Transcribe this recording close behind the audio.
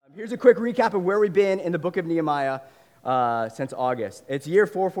Here's a quick recap of where we've been in the book of Nehemiah since August. It's year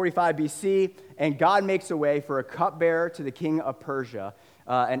 445 BC, and God makes a way for a cupbearer to the king of Persia,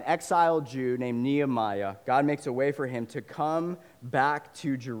 an exiled Jew named Nehemiah. God makes a way for him to come back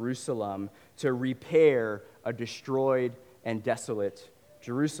to Jerusalem to repair a destroyed and desolate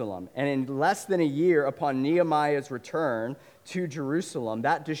Jerusalem. And in less than a year upon Nehemiah's return to Jerusalem,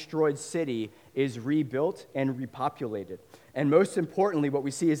 that destroyed city is rebuilt and repopulated. And most importantly, what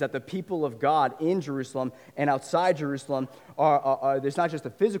we see is that the people of God in Jerusalem and outside Jerusalem there's not just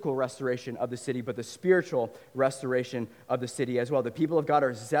the physical restoration of the city, but the spiritual restoration of the city as well. The people of God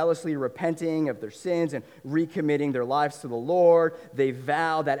are zealously repenting of their sins and recommitting their lives to the Lord. They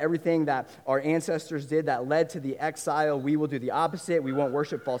vow that everything that our ancestors did that led to the exile, we will do the opposite. We won't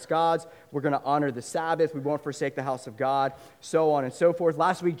worship false gods. We're going to honor the Sabbath. We won't forsake the house of God, so on and so forth.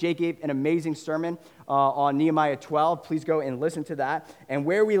 Last week, Jake gave an amazing sermon on Nehemiah 12. Please go and listen to that. And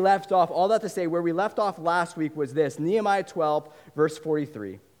where we left off, all that to say, where we left off last week was this, Nehemiah 12, verse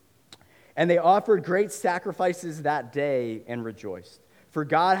 43. And they offered great sacrifices that day and rejoiced, for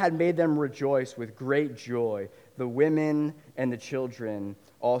God had made them rejoice with great joy. The women and the children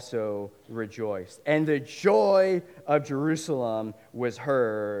also rejoiced. And the joy of Jerusalem was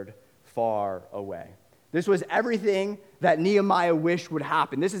heard far away. This was everything that Nehemiah wished would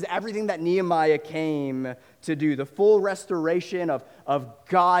happen. This is everything that Nehemiah came to do. The full restoration of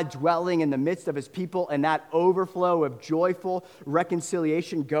God dwelling in the midst of his people and that overflow of joyful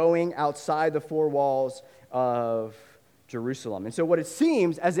reconciliation going outside the four walls of Jerusalem. And so what it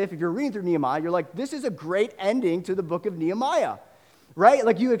seems as if you're reading through Nehemiah, you're like, this is a great ending to the book of Nehemiah, right?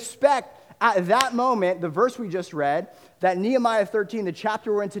 Like you expect at that moment, the verse we just read, that Nehemiah 13, the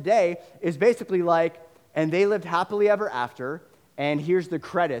chapter we're in today, is basically like, and they lived happily ever after, and here's the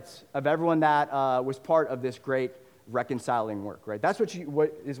credits of everyone that was part of this great reconciling work, right? That's what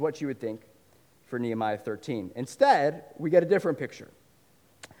you would think for Nehemiah 13. Instead, we get a different picture.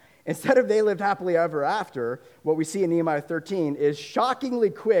 Instead of they lived happily ever after, what we see in Nehemiah 13 is shockingly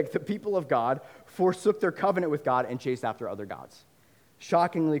quick, the people of God forsook their covenant with God and chased after other gods.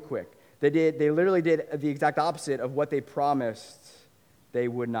 Shockingly quick. They literally did the exact opposite of what they promised they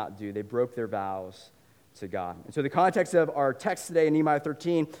would not do. They broke their vows to God. And so the context of our text today in Nehemiah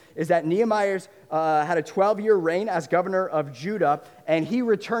 13 is that Nehemiah had a 12-year reign as governor of Judah, and he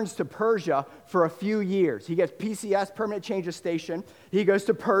returns to Persia for a few years. He gets PCS, permanent change of station. He goes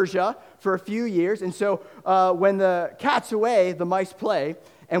to Persia for a few years. And so when the cat's away, the mice play.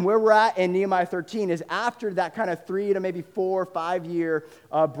 And where we're at in Nehemiah 13 is after that kind of 3 to maybe 4 or 5 year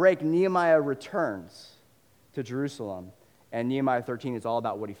break, Nehemiah returns to Jerusalem. And Nehemiah 13 is all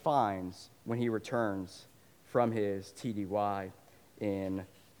about what he finds when he returns from his TDY in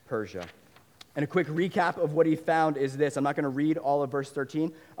Persia. And a quick recap of what he found is this. I'm not going to read all of verse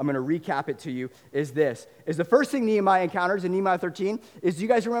 13. I'm going to recap it to you. Is this. Is the first thing Nehemiah encounters in Nehemiah 13 is, do you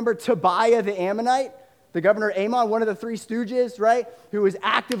guys remember Tobiah the Ammonite? The governor Ammon, one of the three stooges, right, who was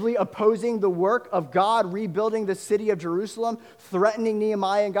actively opposing the work of God, rebuilding the city of Jerusalem, threatening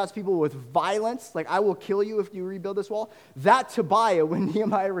Nehemiah and God's people with violence, like, I will kill you if you rebuild this wall. That Tobiah, when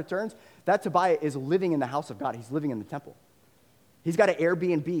Nehemiah returns, that Tobiah is living in the house of God. He's living in the temple. He's got an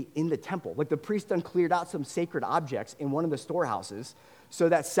Airbnb in the temple. Like the priest done cleared out some sacred objects in one of the storehouses so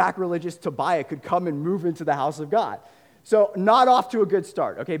that sacrilegious Tobiah could come and move into the house of God. So not off to a good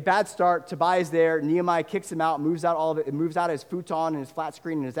start. Okay, bad start. Tobiah's there. Nehemiah kicks him out, moves out all of it. It moves out his futon and his flat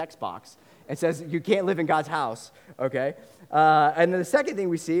screen and his Xbox and says, you can't live in God's house. Okay? And then the second thing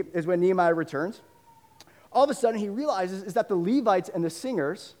we see is when Nehemiah returns, all of a sudden he realizes is that the Levites and the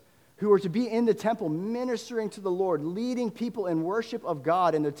singers who are to be in the temple ministering to the Lord, leading people in worship of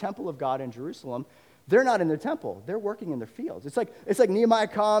God in the temple of God in Jerusalem, they're not in the temple. They're working in their fields. It's like Nehemiah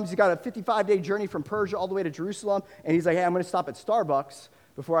comes. He's got a 55-day journey from Persia all the way to Jerusalem, and he's like, hey, I'm going to stop at Starbucks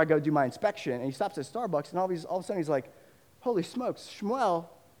before I go do my inspection. And he stops at Starbucks, and all of a sudden he's like, holy smokes, Shmuel,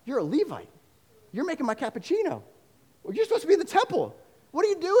 you're a Levite. You're making my cappuccino. Well, you're supposed to be in the temple. What are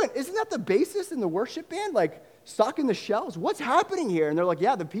you doing? Isn't that the bassist in the worship band, like stocking the shelves? What's happening here? And they're like,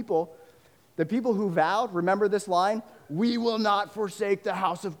 yeah, the people who vowed, remember this line? We will not forsake the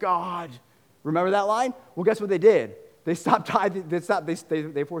house of God. Remember that line? Well, guess what they did? They stopped tithing.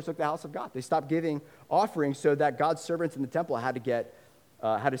 They forsook the house of God. They stopped giving offerings so that God's servants in the temple had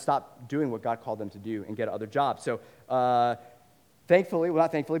to stop doing what God called them to do and get other jobs. So thankfully, well,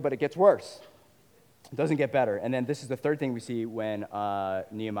 not thankfully, but it gets worse. It doesn't get better. And then this is the third thing we see when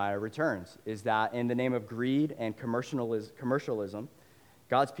Nehemiah returns, is that in the name of greed and commercialism,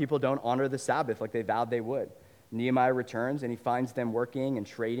 God's people don't honor the Sabbath like they vowed they would. Nehemiah returns, and he finds them working and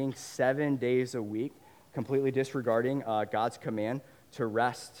trading 7 days a week, completely disregarding God's command to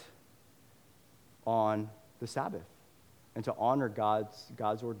rest on the Sabbath and to honor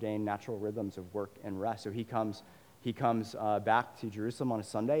God's ordained natural rhythms of work and rest. So he comes back to Jerusalem on a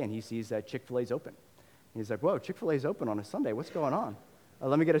Sunday, and he sees that Chick-fil-A's open. And he's like, whoa, Chick-fil-A's open on a Sunday. What's going on?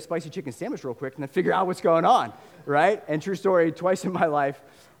 Let me get a spicy chicken sandwich real quick and then figure out what's going on, right? And true story, twice in my life,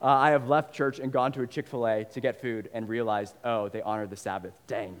 I have left church and gone to a Chick-fil-A to get food and realized, oh, they honor the Sabbath.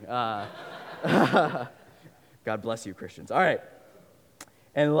 Dang. God bless you, Christians. All right.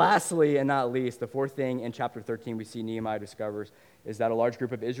 And lastly, and not least, the fourth thing in chapter 13 we see Nehemiah discovers is that a large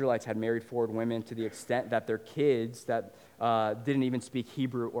group of Israelites had married foreign women to the extent that their kids that didn't even speak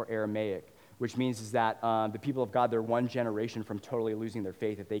Hebrew or Aramaic, which means is that the people of God, they're one generation from totally losing their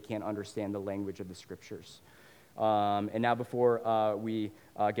faith if they can't understand the language of the scriptures. And now before we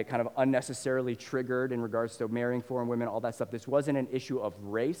get kind of unnecessarily triggered in regards to marrying foreign women, all that stuff, this wasn't an issue of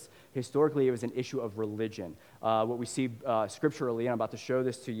race. Historically, it was an issue of religion. What we see scripturally, and I'm about to show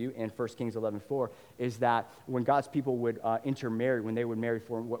this to you in 1 Kings 11:4, is that when God's people would intermarry, when they would marry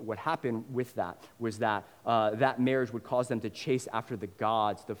foreign, what happened with that was that that marriage would cause them to chase after the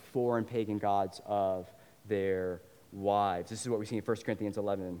gods, the foreign pagan gods of their wives. This is what we see in 1 Corinthians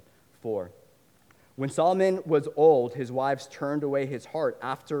 11:4. When Solomon was old, his wives turned away his heart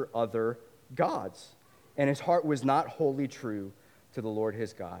after other gods, and his heart was not wholly true to the Lord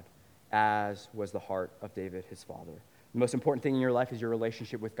his God, as was the heart of David his father. The most important thing in your life is your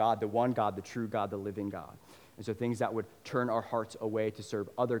relationship with God, the one God, the true God, the living God. And so things that would turn our hearts away to serve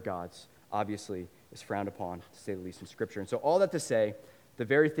other gods, obviously, is frowned upon, to say the least, in Scripture. And so all that to say, the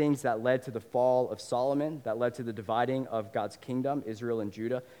very things that led to the fall of Solomon, that led to the dividing of God's kingdom, Israel and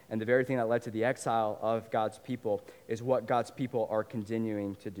Judah, and the very thing that led to the exile of God's people is what God's people are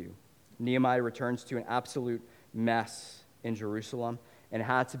continuing to do. Nehemiah returns to an absolute mess in Jerusalem, and it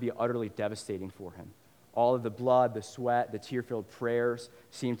had to be utterly devastating for him. All of the blood, the sweat, the tear-filled prayers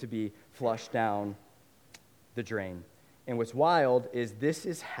seem to be flushed down the drain. And what's wild is this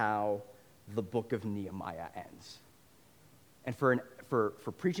is how the book of Nehemiah ends. And for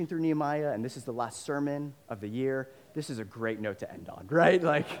preaching through Nehemiah, and this is the last sermon of the year, this is a great note to end on, right?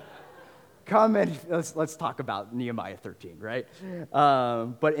 Like, come and let's talk about Nehemiah 13, right?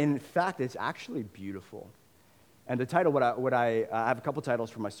 But in fact, it's actually beautiful. And the title, I have a couple titles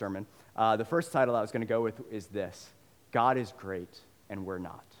for my sermon. The first title I was going to go with is this: God is great and we're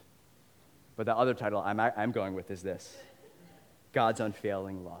not. But the other title I'm going with is this: God's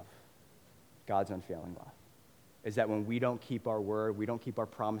unfailing love. God's unfailing love. Is that when we don't keep our word, we don't keep our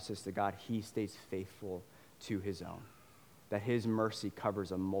promises to God, he stays faithful to his own. That his mercy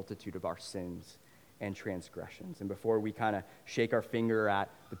covers a multitude of our sins and transgressions. And before we kind of shake our finger at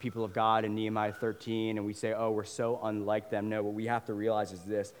the people of God in Nehemiah 13 and we say, oh, we're so unlike them, no, what we have to realize is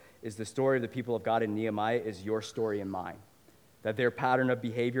this, is the story of the people of God in Nehemiah is your story and mine. That their pattern of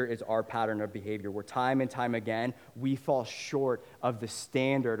behavior is our pattern of behavior, where time and time again, we fall short of the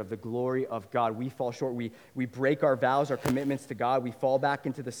standard of the glory of God. We fall short. We break our vows, our commitments to God. We fall back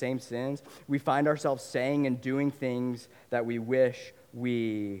into the same sins. We find ourselves saying and doing things that we wish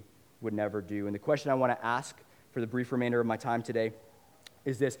we would never do. And the question I want to ask for the brief remainder of my time today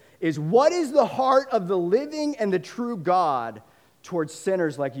is this, is what is the heart of the living and the true God towards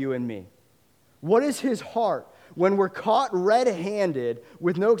sinners like you and me? What is his heart? When we're caught red-handed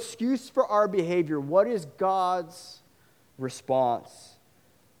with no excuse for our behavior, what is God's response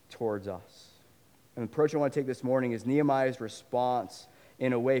towards us? And the approach I want to take this morning is Nehemiah's response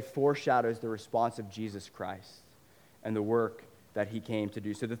in a way foreshadows the response of Jesus Christ and the work that he came to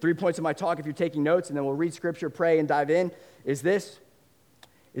do. So the 3 points of my talk, if you're taking notes, and then we'll read scripture, pray, and dive in, is this: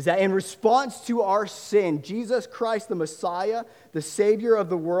 is that in response to our sin, Jesus Christ, the Messiah, the Savior of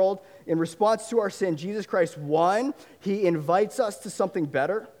the world, in response to our sin, Jesus Christ, 1, he invites us to something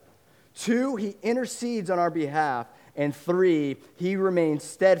better. 2, he intercedes on our behalf. And 3, he remains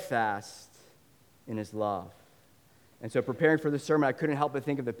steadfast in his love. And so preparing for this sermon, I couldn't help but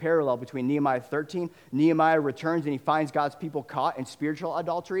think of the parallel between Nehemiah 13. Nehemiah returns and he finds God's people caught in spiritual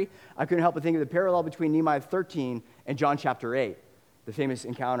adultery. I couldn't help but think of the parallel between Nehemiah 13 and John chapter 8. The famous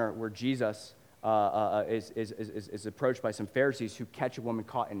encounter where Jesus is approached by some Pharisees who catch a woman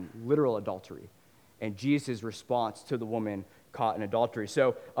caught in literal adultery, and Jesus' response to the woman caught in adultery.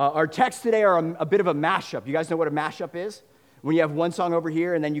 So our texts today are a bit of a mashup. You guys know what a mashup is? When you have one song over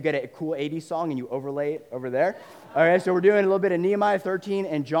here, and then you get a cool 80s song, and you overlay it over there. All right, so we're doing a little bit of Nehemiah 13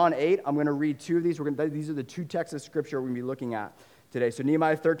 and John 8. I'm going to read two of these. These are the two texts of Scripture we're going to be looking at today. So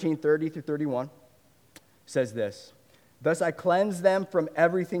Nehemiah 13, 30 through 31 says this: Thus I cleansed them from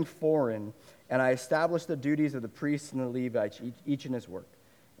everything foreign, and I established the duties of the priests and the Levites, each in his work.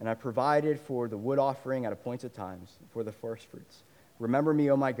 And I provided for the wood offering at appointed times, for the first fruits, Remember me,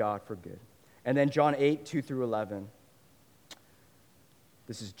 O my God, for good. And then John 8, 2 through 11.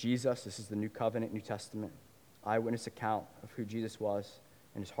 This is Jesus. This is the New Covenant, New Testament. Eyewitness account of who Jesus was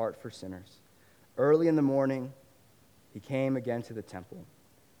and his heart for sinners. Early in the morning, he came again to the temple.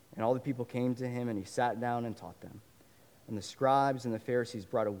 And all the people came to him, and he sat down and taught them. And the scribes and the Pharisees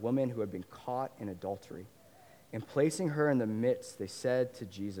brought a woman who had been caught in adultery. And placing her in the midst, they said to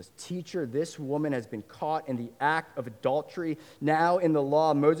Jesus, "Teacher, this woman has been caught in the act of adultery. Now in the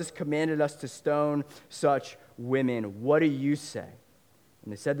law, Moses commanded us to stone such women. What do you say?"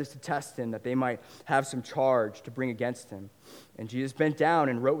 And they said this to test him, that they might have some charge to bring against him. And Jesus bent down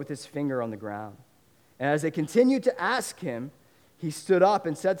and wrote with his finger on the ground. And as they continued to ask him, he stood up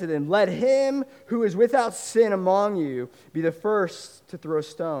and said to them, "Let him who is without sin among you be the first to throw a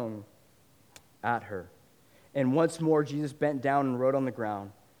stone at her." And once more Jesus bent down and wrote on the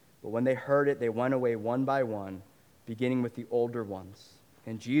ground. But when they heard it, they went away one by one, beginning with the older ones.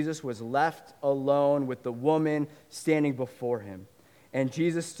 And Jesus was left alone with the woman standing before him. And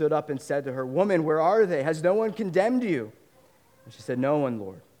Jesus stood up and said to her, "Woman, where are they? Has no one condemned you?" And she said, "No one,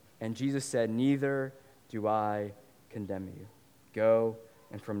 Lord." And Jesus said, "Neither do I condemn you. Go,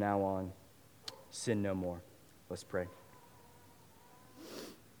 and from now on, sin no more." Let's pray.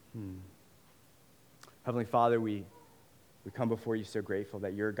 Heavenly Father, we come before you so grateful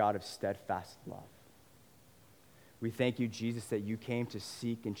that you're a God of steadfast love. We thank you, Jesus, that you came to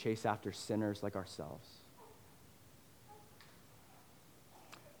seek and chase after sinners like ourselves.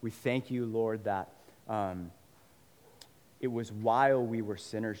 We thank you, Lord, that it was while we were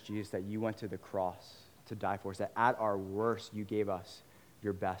sinners, Jesus, that you went to the cross to die for us, that at our worst, you gave us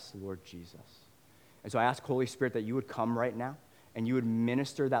your best, Lord Jesus. And so I ask, Holy Spirit, that you would come right now and you would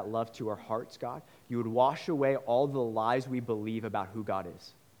minister that love to our hearts, God. You would wash away all the lies we believe about who God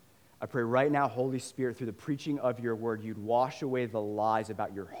is. I pray right now, Holy Spirit, through the preaching of your word, you'd wash away the lies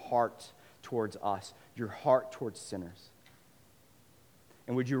about your heart towards us, your heart towards sinners.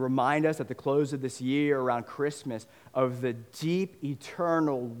 And would you remind us at the close of this year, around Christmas, of the deep,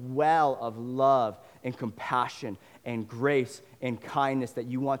 eternal well of love and compassion and grace and kindness that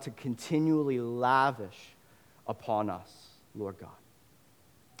you want to continually lavish upon us, Lord God.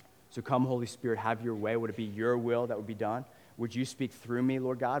 So come, Holy Spirit, have your way. Would it be your will that would be done? Would you speak through me,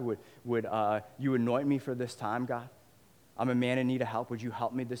 Lord God? Would you anoint me for this time, God? I'm a man in need of help. Would you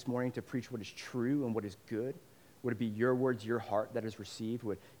help me this morning to preach what is true and what is good? Would it be your words, your heart that is received?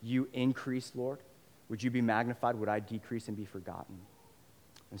 Would you increase, Lord? Would you be magnified? Would I decrease and be forgotten?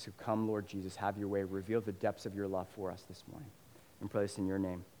 And so come, Lord Jesus, have your way. Reveal the depths of your love for us this morning. And pray this in your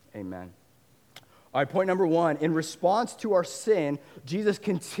name. Amen. All right, point number one. In response to our sin, Jesus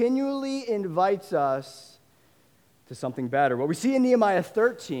continually invites us to something better. What we see in Nehemiah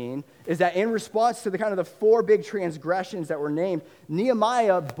 13 is that in response to the four big transgressions that were named,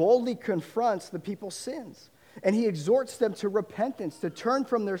 Nehemiah boldly confronts the people's sins. And he exhorts them to repentance, to turn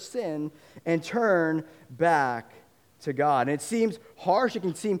from their sin and turn back to God. And it seems harsh, it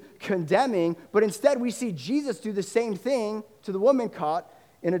can seem condemning, but instead we see Jesus do the same thing to the woman caught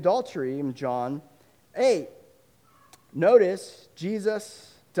in adultery in John 8. Notice,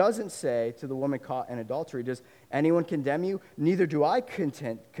 Jesus doesn't say to the woman caught in adultery, "Does anyone condemn you? Neither do I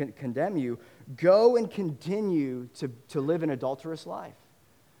condemn you. Go and continue to live an adulterous life.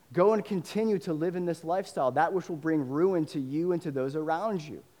 Go and continue to live in this lifestyle, that which will bring ruin to you and to those around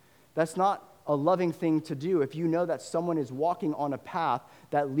you." That's not a loving thing to do if you know that someone is walking on a path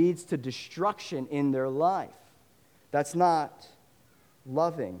that leads to destruction in their life. That's not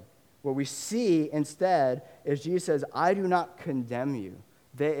loving. What we see instead is Jesus says, "I do not condemn you.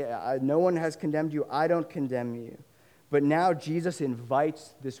 No one has condemned you. I don't condemn you." But now Jesus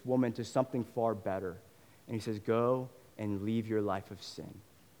invites this woman to something far better. And he says, "Go and leave your life of sin."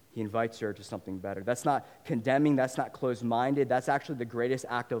 He invites her to something better. That's not condemning. That's not closed-minded. That's actually the greatest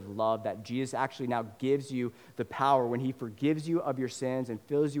act of love, that Jesus actually now gives you the power. When he forgives you of your sins and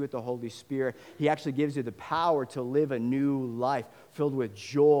fills you with the Holy Spirit, he actually gives you the power to live a new life filled with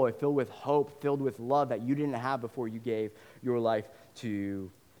joy, filled with hope, filled with love that you didn't have before you gave your life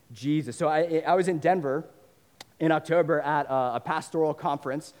to Jesus. So I was in Denver in October at a pastoral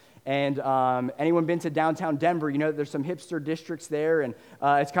conference. And anyone been to downtown Denver, you know there's some hipster districts there, and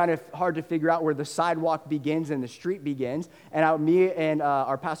it's kind of hard to figure out where the sidewalk begins and the street begins. And me and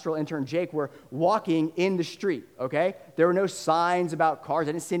our pastoral intern, Jake, were walking in the street, okay? There were no signs about cars.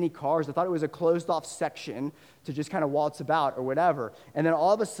 I didn't see any cars. I thought it was a closed-off section to just kind of waltz about or whatever. And then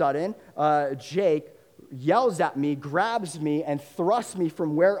all of a sudden, Jake yells at me, grabs me, and thrusts me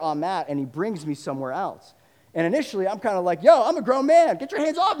from where I'm at, and he brings me somewhere else. And initially, I'm kind of like, "Yo, I'm a grown man. Get your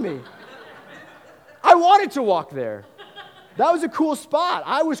hands off me." I wanted to walk there. That was a cool spot.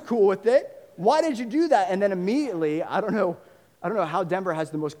 I was cool with it. Why did you do that? And then immediately, I don't know how Denver has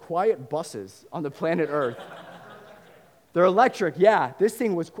the most quiet buses on the planet Earth. They're electric, yeah. This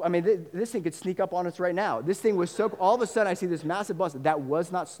thing was, this thing could sneak up on us right now. This thing was so, all of a sudden I see this massive bus that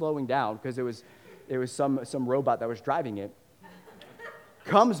was not slowing down because it was some robot that was driving it.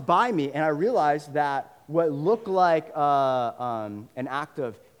 Comes by me, and I realized that what looked like an act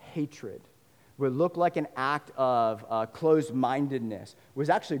of hatred, what looked like an act of closed-mindedness, was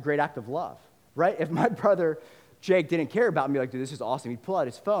actually a great act of love, right? If my brother Jake didn't care about me, like, dude, this is awesome, he'd pull out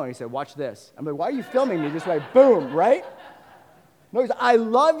his phone and he said, watch this. I'm like, why are you filming me? Just like, boom, right? No, he's, I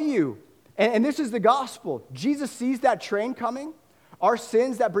love you. And this is the gospel. Jesus sees that train coming, our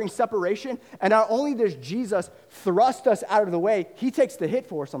sins that bring separation, and not only does Jesus thrust us out of the way, he takes the hit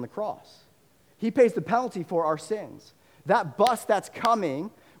for us on the cross. He pays the penalty for our sins. That bus that's coming,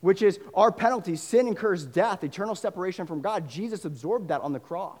 which is our penalty, sin incurs death, eternal separation from God, Jesus absorbed that on the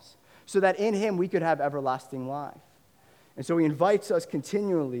cross so that in him we could have everlasting life. And so he invites us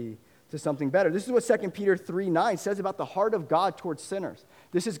continually to something better. This is what 2 Peter 3:9 says about the heart of God towards sinners.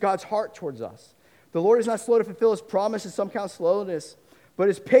 This is God's heart towards us. The Lord is not slow to fulfill his promise, as some count slowness, but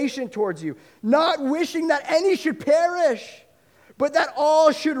is patient towards you, not wishing that any should perish, but that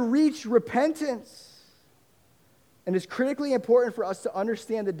all should reach repentance. And it's critically important for us to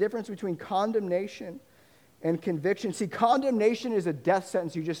understand the difference between condemnation and conviction. See, condemnation is a death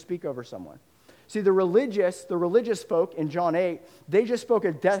sentence you just speak over someone. See, the religious folk in John 8, they just spoke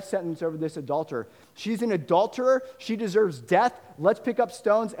a death sentence over this adulterer. She's an adulterer. She deserves death. Let's pick up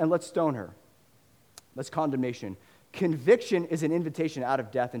stones and let's stone her. That's condemnation. Conviction is an invitation out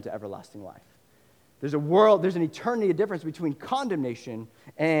of death into everlasting life. There's an eternity difference between condemnation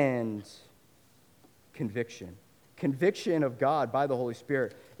and conviction. Conviction of God by the Holy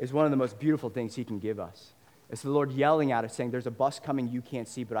Spirit is one of the most beautiful things he can give us. It's the Lord yelling at us, saying, there's a bus coming you can't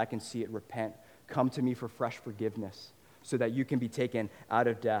see, but I can see it. Repent. Come to me for fresh forgiveness so that you can be taken out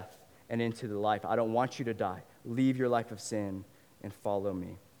of death and into the life. I don't want you to die. Leave your life of sin and follow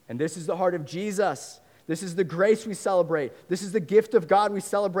me. And this is the heart of Jesus. This is the grace we celebrate. This is the gift of God we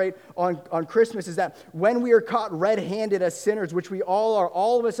celebrate on Christmas, is that when we are caught red-handed as sinners, which we all are,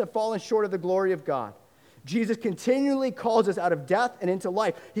 all of us have fallen short of the glory of God. Jesus continually calls us out of death and into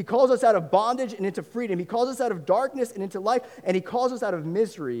life. He calls us out of bondage and into freedom. He calls us out of darkness and into life, and he calls us out of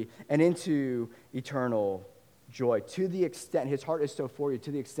misery and into eternal joy. To the extent, his heart is so for you,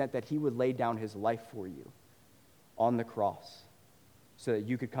 to the extent that he would lay down his life for you on the cross so that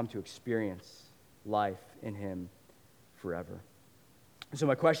you could come to experience life in him forever. So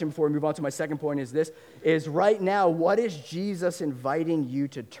my question before we move on to my second point is this, is right now, what is Jesus inviting you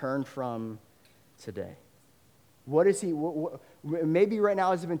to turn from today? What is he, maybe right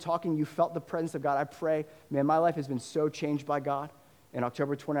now as I've been talking, you felt the presence of God. I pray, man, my life has been so changed by God. In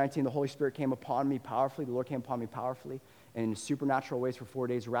October 2019, the Holy Spirit came upon me powerfully. The Lord came upon me powerfully and in supernatural ways for 4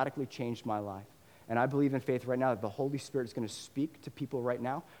 days, radically changed my life. And I believe in faith right now that the Holy Spirit is going to speak to people right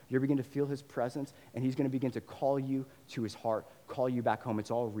now. You're beginning to feel his presence, and he's going to begin to call you to his heart, call you back home.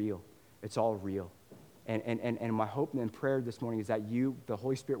 It's all real. It's all real. And my hope and prayer this morning is that the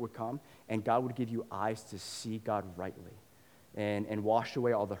Holy Spirit would come and God would give you eyes to see God rightly and wash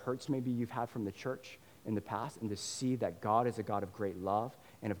away all the hurts maybe you've had from the church in the past, and to see that God is a God of great love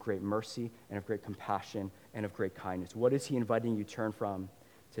and of great mercy and of great compassion and of great kindness. What is he inviting you to turn from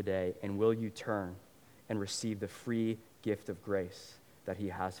today? And will you turn and receive the free gift of grace that he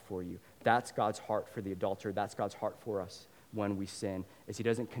has for you? That's God's heart for the adulterer. That's God's heart for us when we sin, is he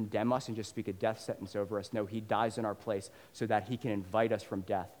doesn't condemn us and just speak a death sentence over us. No, he dies in our place so that he can invite us from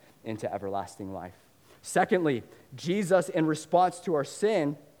death into everlasting life. Secondly, Jesus, in response to our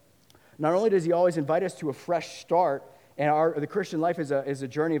sin, not only does he always invite us to a fresh start, and the Christian life is a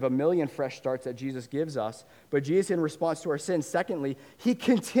journey of a million fresh starts that Jesus gives us, but Jesus, in response to our sin, secondly, he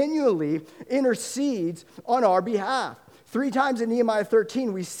continually intercedes on our behalf. 3 times in Nehemiah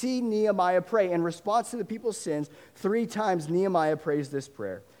 13, we see Nehemiah pray. In response to the people's sins, 3 times Nehemiah prays this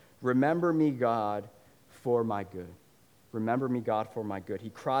prayer: remember me, God, for my good. Remember me, God, for my good. He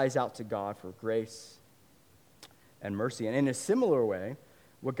cries out to God for grace and mercy. And in a similar way,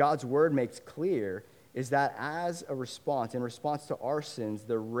 what God's word makes clear is that as a response, in response to our sins,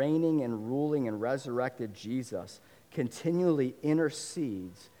 the reigning and ruling and resurrected Jesus continually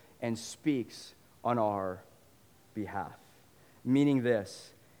intercedes and speaks on our behalf. Meaning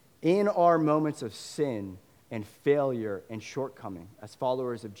this, in our moments of sin and failure and shortcoming as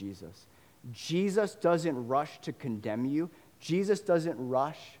followers of Jesus, Jesus doesn't rush to condemn you. Jesus doesn't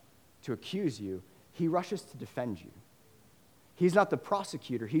rush to accuse you. He rushes to defend you. He's not the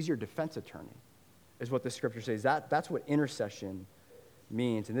prosecutor. He's your defense attorney. is what the scripture says. That's what intercession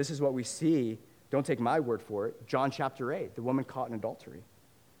means. And this is what we see. Don't take my word for it. John chapter 8, the woman caught in adultery.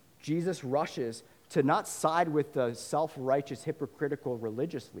 Jesus rushes to not side with the self-righteous, hypocritical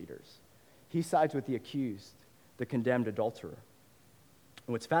religious leaders. He sides with the accused, the condemned adulterer.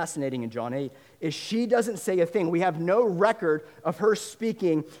 And what's fascinating in John 8 is she doesn't say a thing. We have no record of her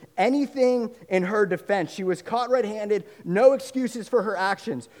speaking anything in her defense. She was caught red-handed, no excuses for her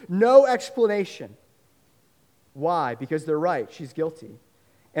actions, no explanation. Why? Because they're right. She's guilty.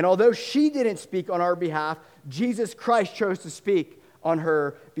 And although she didn't speak on our behalf, Jesus Christ chose to speak on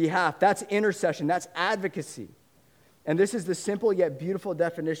her behalf. That's intercession. That's advocacy. And this is the simple yet beautiful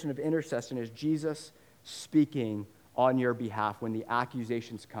definition of intercession, is Jesus speaking on your behalf when the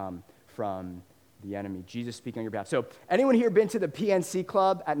accusations come from the enemy. Jesus speaking on your behalf. So anyone here been to the PNC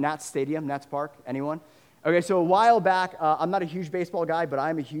Club at Nats Stadium, Nats Park? Anyone? Okay, so a while back, I'm not a huge baseball guy, but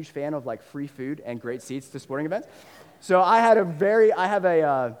I'm a huge fan of like free food and great seats to sporting events. So I have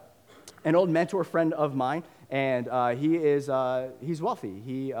an old mentor friend of mine, and he's wealthy.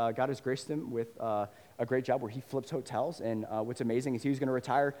 He got his graced him with a great job where he flips hotels, and what's amazing is he was going to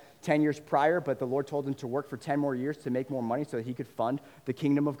retire 10 years prior, but the Lord told him to work for 10 more years to make more money so that he could fund the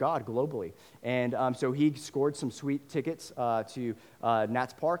kingdom of God globally. And so he scored some sweet tickets to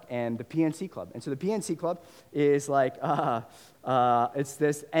Nats Park and the PNC Club. And so the PNC Club is like, it's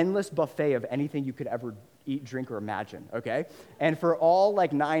this endless buffet of anything you could ever eat, drink, or imagine, okay? And for all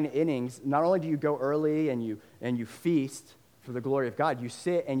like 9 innings, not only do you go early and you feast for the glory of God, you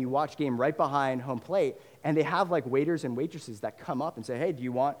sit and you watch game right behind home plate, and they have like waiters and waitresses that come up and say, hey, do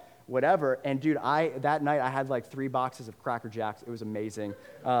you want whatever? And dude, that night I had like 3 boxes of Cracker Jacks. It was amazing.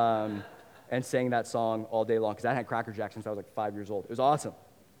 And sang that song all day long, because I had Cracker Jacks since I was like 5 years old. It was awesome.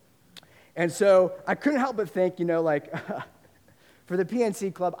 And so I couldn't help but think, like for the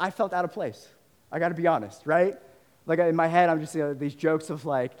PNC Club, I felt out of place. I got to be honest, right? Like in my head, I'm just these jokes of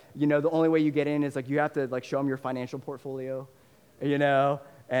like, the only way you get in is like you have to like show them your financial portfolio,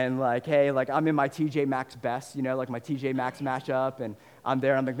 and like, hey, like I'm in my TJ Maxx best, like my TJ Maxx matchup, and I'm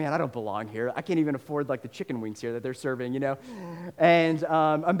there. I'm like, man, I don't belong here. I can't even afford like the chicken wings here that they're serving, And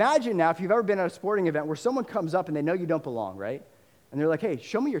imagine now if you've ever been at a sporting event where someone comes up and they know you don't belong, right? And they're like, hey,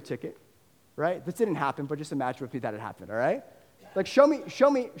 show me your ticket, right? This didn't happen, but just imagine with me that it happened, all right? Like, show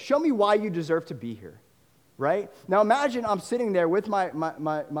me why you deserve to be here, right? Now, imagine I'm sitting there with my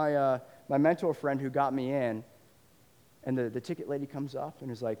mentor friend who got me in, and the ticket lady comes up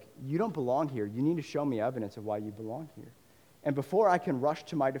and is like, you don't belong here. You need to show me evidence of why you belong here. And before I can rush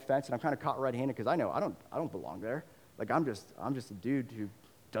to my defense, and I'm kind of caught red-handed because I know I don't belong there. Like, I'm just a dude who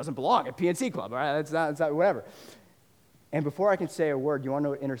doesn't belong at PNC Club, all right? That's not whatever. And before I can say a word, you want to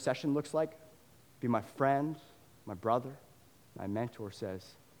know what intercession looks like? Be my friend, my brother. My mentor says,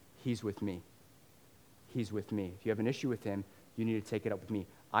 he's with me. He's with me. If you have an issue with him, you need to take it up with me.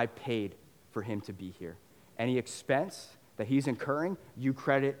 I paid for him to be here. Any expense that he's incurring, you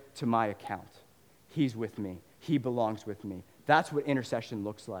credit to my account. He's with me. He belongs with me. That's what intercession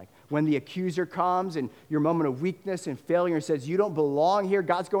looks like. When the accuser comes in your moment of weakness and failure and says, you don't belong here,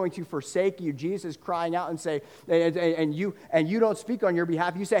 God's going to forsake you. Jesus is crying out and say, and you don't speak on your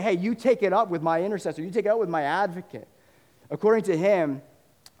behalf. You say, hey, you take it up with my intercessor. You take it up with my advocate. According to him,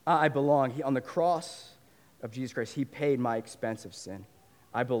 I belong. On the cross of Jesus Christ, he paid my expense of sin.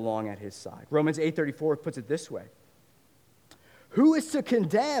 I belong at his side. Romans 8:34 puts it this way. Who is to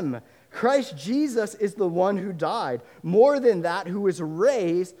condemn? Christ Jesus is the one who died. More than that, who is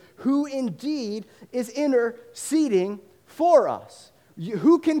raised, who indeed is interceding for us.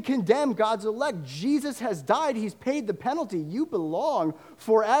 Who can condemn God's elect? Jesus has died. He's paid the penalty. You belong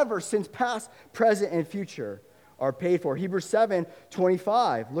forever, since past, present, and future are paid for. Hebrews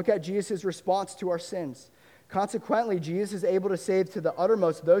 7:25. Look at Jesus' response to our sins. Consequently, Jesus is able to save to the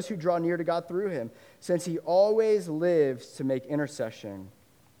uttermost those who draw near to God through him, since he always lives to make intercession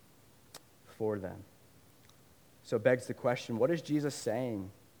for them. So it begs the question, what is Jesus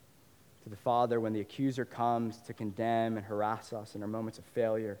saying to the Father when the accuser comes to condemn and harass us in our moments of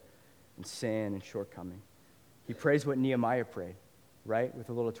failure and sin and shortcoming? He prays what Nehemiah prayed, right? With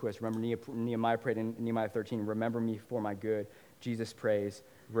a little twist. Remember, Nehemiah prayed in Nehemiah 13, remember me for my good. Jesus prays,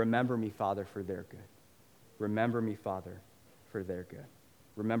 remember me, Father, for their good. Remember me, Father, for their good.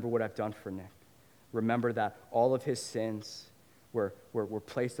 Remember what I've done for Nick. Remember that all of his sins were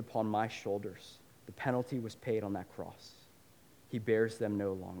placed upon my shoulders. The penalty was paid on that cross. He bears them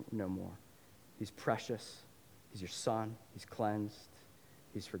no more. He's precious. He's your son. He's cleansed.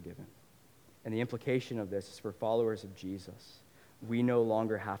 He's forgiven. And the implication of this is for followers of Jesus. We no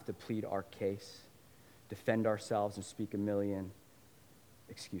longer have to plead our case, defend ourselves, and speak a million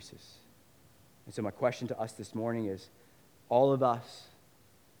excuses. And so my question to us this morning is, all of us,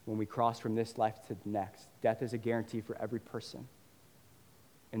 when we cross from this life to the next, death is a guarantee for every person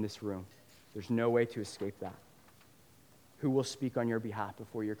in this room. There's no way to escape that. Who will speak on your behalf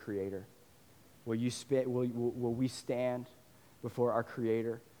before your Creator? Will we stand before our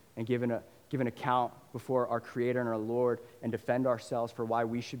Creator and give an account before our Creator and our Lord and defend ourselves for why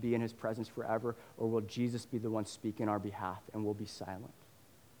we should be in His presence forever? Or will Jesus be the one speaking on our behalf and we'll be silent?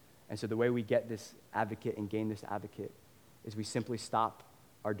 And so the way we get this advocate and gain this advocate is we simply stop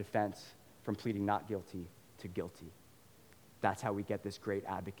our defense from pleading not guilty to guilty. That's how we get this great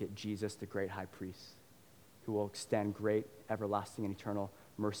advocate, Jesus, the great high priest, who will extend great, everlasting, and eternal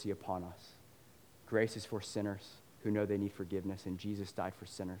mercy upon us. Grace is for sinners who know they need forgiveness, and Jesus died for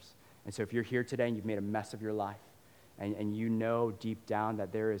sinners. And so if you're here today and you've made a mess of your life, and you know deep down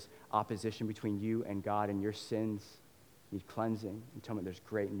that there is opposition between you and God and your sins need cleansing, atonement, there's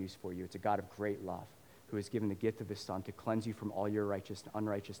great news for you. It's a God of great love who has given the gift of His Son to cleanse you from all your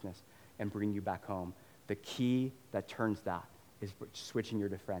unrighteousness and bring you back home. The key that turns that is switching your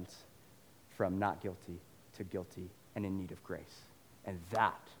defense from not guilty to guilty and in need of grace. And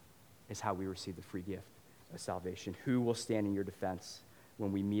that is how we receive the free gift of salvation. Who will stand in your defense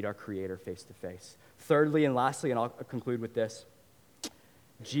when we meet our Creator face to face? Thirdly and lastly, and I'll conclude with this,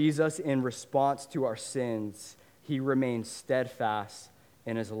 Jesus, in response to our sins, He remains steadfast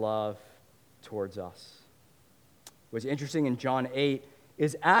in His love towards us. What's interesting in John 8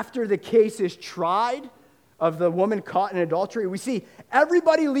 is after the case is tried of the woman caught in adultery, we see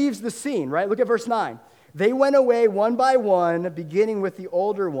everybody leaves the scene, right? Look at verse 9. They went away one by one, beginning with the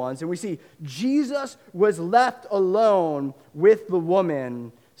older ones. And we see Jesus was left alone with the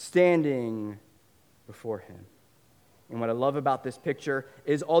woman standing before Him. And what I love about this picture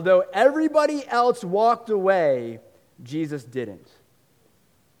is although everybody else walked away, Jesus didn't.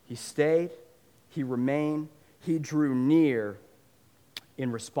 He stayed, He remained, He drew near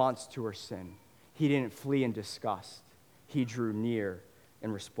in response to her sin. He didn't flee in disgust. He drew near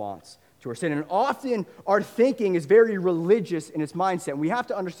in response to our sin. And often our thinking is very religious in its mindset. And we have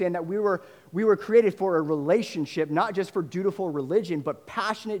to understand that we were created for a relationship, not just for dutiful religion, but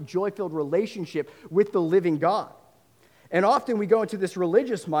passionate, joy-filled relationship with the living God. And often we go into this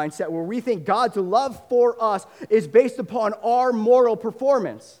religious mindset where we think God's love for us is based upon our moral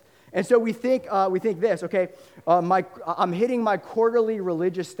performance. And so we think this, okay, I'm hitting my quarterly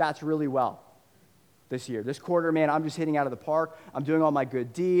religious stats really well this year. This quarter, man, I'm just hitting out of the park. I'm doing all my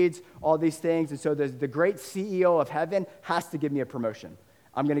good deeds, all these things. And so the great CEO of heaven has to give me a promotion.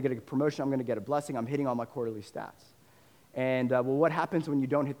 I'm going to get a promotion. I'm going to get a blessing. I'm hitting all my quarterly stats. And, what happens when you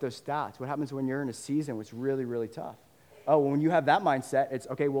don't hit those stats? What happens when you're in a season where it's really, really tough? Oh, when you have that mindset, it's,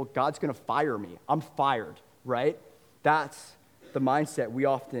 okay, well, God's going to fire me. I'm fired, right? That's the mindset we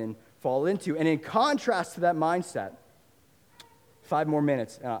often fall into. And in contrast to that mindset, 5 more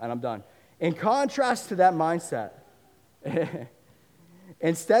minutes, and I'm done. In contrast to that mindset,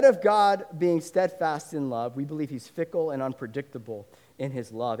 instead of God being steadfast in love, we believe He's fickle and unpredictable in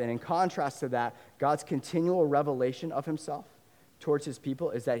His love. And in contrast to that, God's continual revelation of Himself towards His people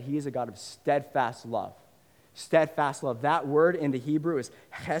is that He is a God of steadfast love. Steadfast love. That word in the Hebrew is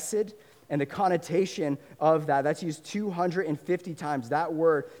chesed, and the connotation of that's used 250 times. That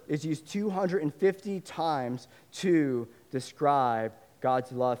word is used 250 times to describe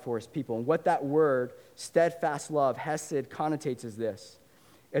God's love for His people. And what that word, steadfast love, hesed, connotates is this.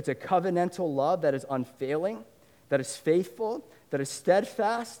 It's a covenantal love that is unfailing, that is faithful, that is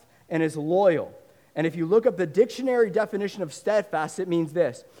steadfast, and is loyal. And if you look up the dictionary definition of steadfast, it means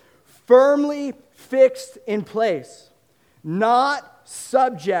this: firmly fixed in place, not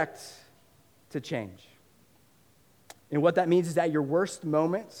subject to change. And what that means is that your worst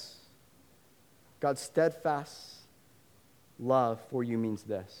moments, God's steadfast love for you means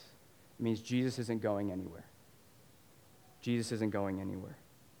this. It means Jesus isn't going anywhere. Jesus isn't going anywhere.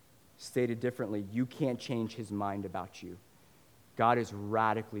 Stated differently, you can't change His mind about you. God is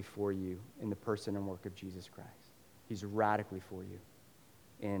radically for you in the person and work of Jesus Christ. He's radically for you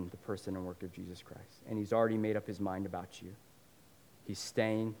in the person and work of Jesus Christ. And He's already made up His mind about you. He's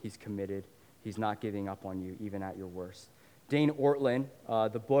staying. He's committed. He's not giving up on you, even at your worst. Dane Ortlund,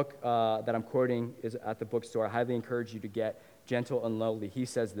 the book that I'm quoting is at the bookstore. I highly encourage you to get Gentle and Lowly. He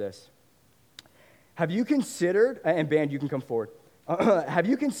says this: have you considered, and band, you can come forward. Have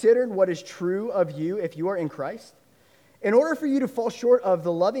you considered what is true of you if you are in Christ? In order for you to fall short of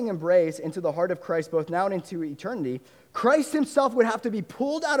the loving embrace into the heart of Christ, both now and into eternity, Christ Himself would have to be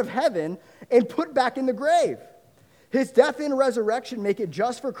pulled out of heaven and put back in the grave. His death and resurrection make it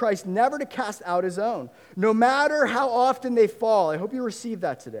just for Christ never to cast out His own, no matter how often they fall. I hope you receive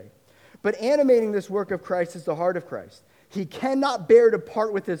that today. But animating this work of Christ is the heart of Christ. He cannot bear to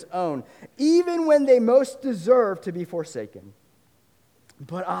part with his own, even when they most deserve to be forsaken.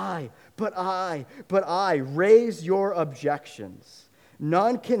 But I, raise your objections.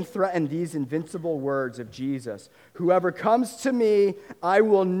 None can threaten these invincible words of Jesus. Whoever comes to me, I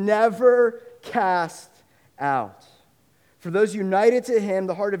will never cast out. For those united to him,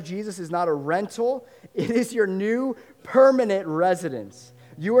 the heart of Jesus is not a rental. It is your new permanent residence.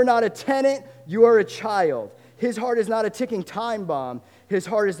 You are not a tenant, you are a child. His heart is not a ticking time bomb. His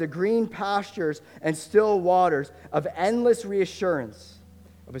heart is the green pastures and still waters of endless reassurance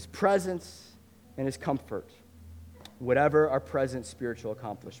of his presence and his comfort, whatever our present spiritual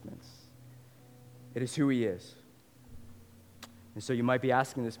accomplishments. It is who he is. And so you might be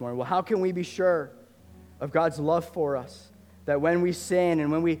asking this morning, well, how can we be sure of God's love for us, that when we sin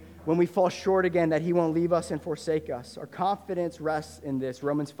and when we fall short again, that he won't leave us and forsake us? Our confidence rests in this,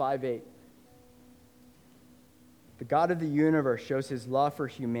 Romans 5:8. The God of the universe shows his love for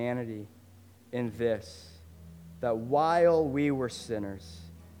humanity in this, that while we were sinners,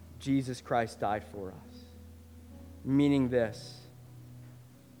 Jesus Christ died for us. Meaning this,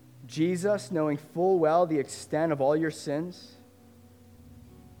 Jesus, knowing full well the extent of all your sins,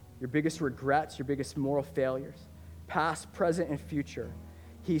 your biggest regrets, your biggest moral failures, past, present, and future,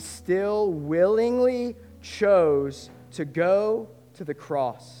 he still willingly chose to go to the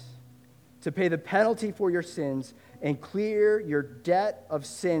cross, to pay the penalty for your sins and clear your debt of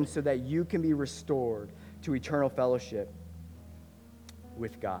sin so that you can be restored to eternal fellowship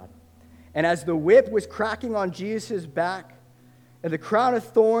with God. And as the whip was cracking on Jesus' back, and the crown of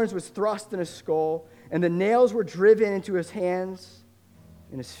thorns was thrust in his skull, and the nails were driven into his hands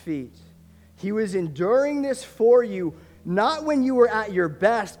and his feet, he was enduring this for you, not when you were at your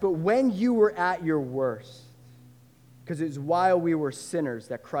best, but when you were at your worst. Because it was while we were sinners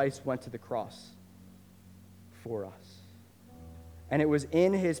that Christ went to the cross for us. And it was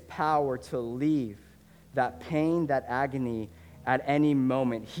in his power to leave that pain, that agony at any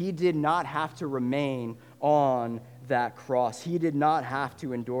moment. He did not have to remain on that cross. He did not have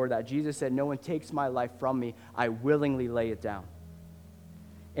to endure that. Jesus said, no one takes my life from me. I willingly lay it down.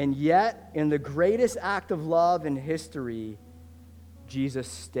 And yet, in the greatest act of love in history, Jesus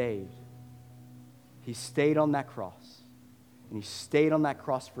stayed. He stayed on that cross. And he stayed on that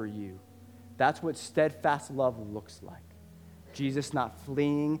cross for you. That's what steadfast love looks like. Jesus not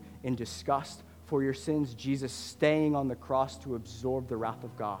fleeing in disgust for your sins. Jesus staying on the cross to absorb the wrath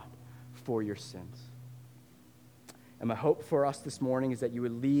of God for your sins. And my hope for us this morning is that you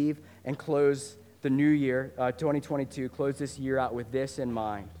would leave and close the new year, 2022, close this year out with this in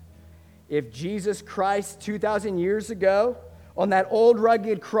mind. If Jesus Christ 2,000 years ago on that old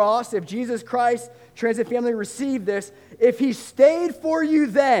rugged cross, if Jesus Christ, Transit family, received this, if he stayed for you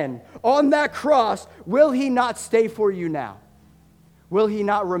then on that cross, will he not stay for you now? Will he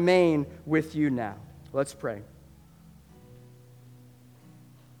not remain with you now? Let's pray.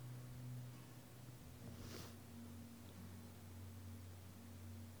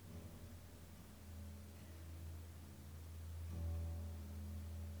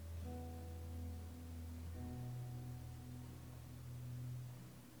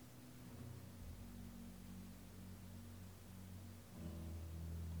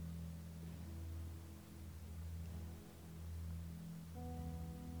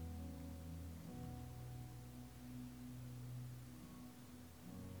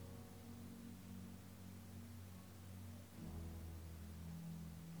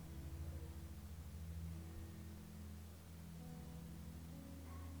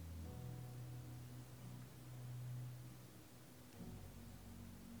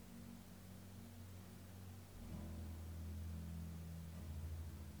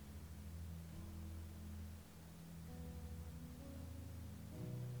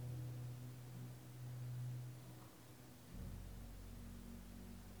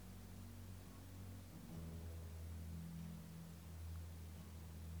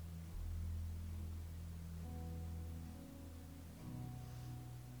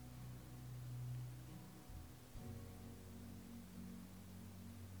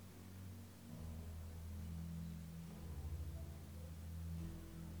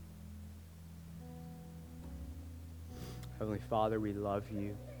 Heavenly Father, we love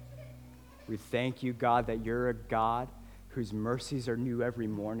you. We thank you, God, that you're a God whose mercies are new every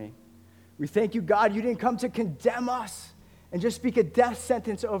morning. We thank you, God, you didn't come to condemn us and just speak a death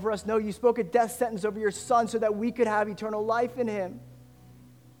sentence over us. No, you spoke a death sentence over your Son so that we could have eternal life in him.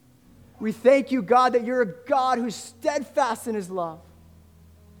 We thank you, God, that you're a God who's steadfast in his love.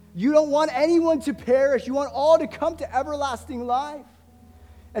 You don't want anyone to perish. You want all to come to everlasting life.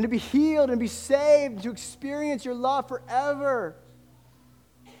 and to be healed and be saved, to experience your love forever.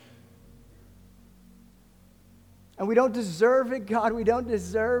 And we don't deserve it, God. We don't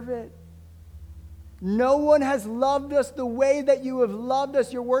deserve it. No one has loved us the way that you have loved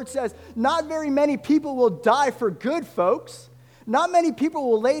us. Your word says, not very many people will die for good folks. Not many people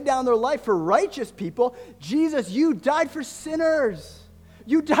will lay down their life for righteous people. Jesus, you died for sinners.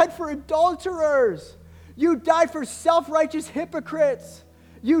 You died for adulterers. You died for self-righteous hypocrites.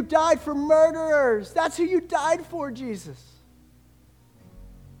 You died for murderers. That's who you died for, Jesus.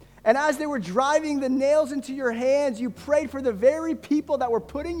 And as they were driving the nails into your hands, you prayed for the very people that were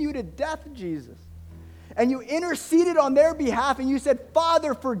putting you to death, Jesus. And you interceded on their behalf, and you said,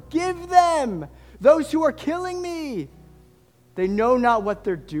 Father, forgive them, those who are killing me. They know not what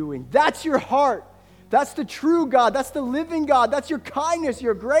they're doing. That's your heart. That's the true God. That's the living God. That's your kindness,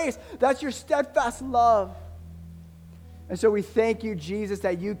 your grace. That's your steadfast love. And so we thank you, Jesus,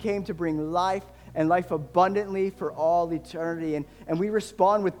 that you came to bring life and life abundantly for all eternity. And we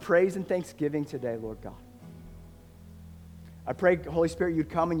respond with praise and thanksgiving today, Lord God. I pray, Holy Spirit, you'd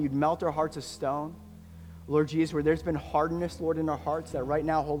come and you'd melt our hearts of stone. Lord Jesus, where there's been hardness, Lord, in our hearts, that right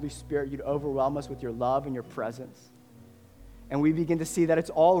now, Holy Spirit, you'd overwhelm us with your love and your presence. And we begin to see that it's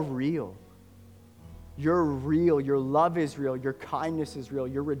all real. You're real. Your love is real. Your kindness is real.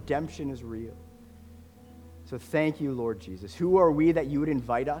 Your redemption is real. So thank you, Lord Jesus. Who are we that you would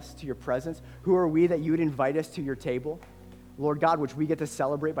invite us to your presence? Who are we that you would invite us to your table? Lord God, which we get to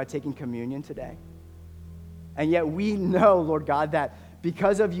celebrate by taking communion today. And yet we know, Lord God, that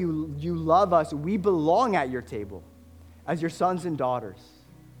because of you, you love us, we belong at your table as your sons and daughters,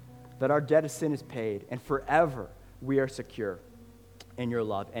 that our debt of sin is paid, and forever we are secure in your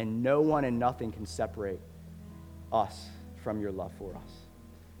love, and no one and nothing can separate us from your love for us.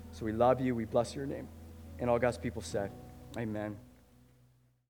 So we love you, we bless your name. And all God's people said, amen.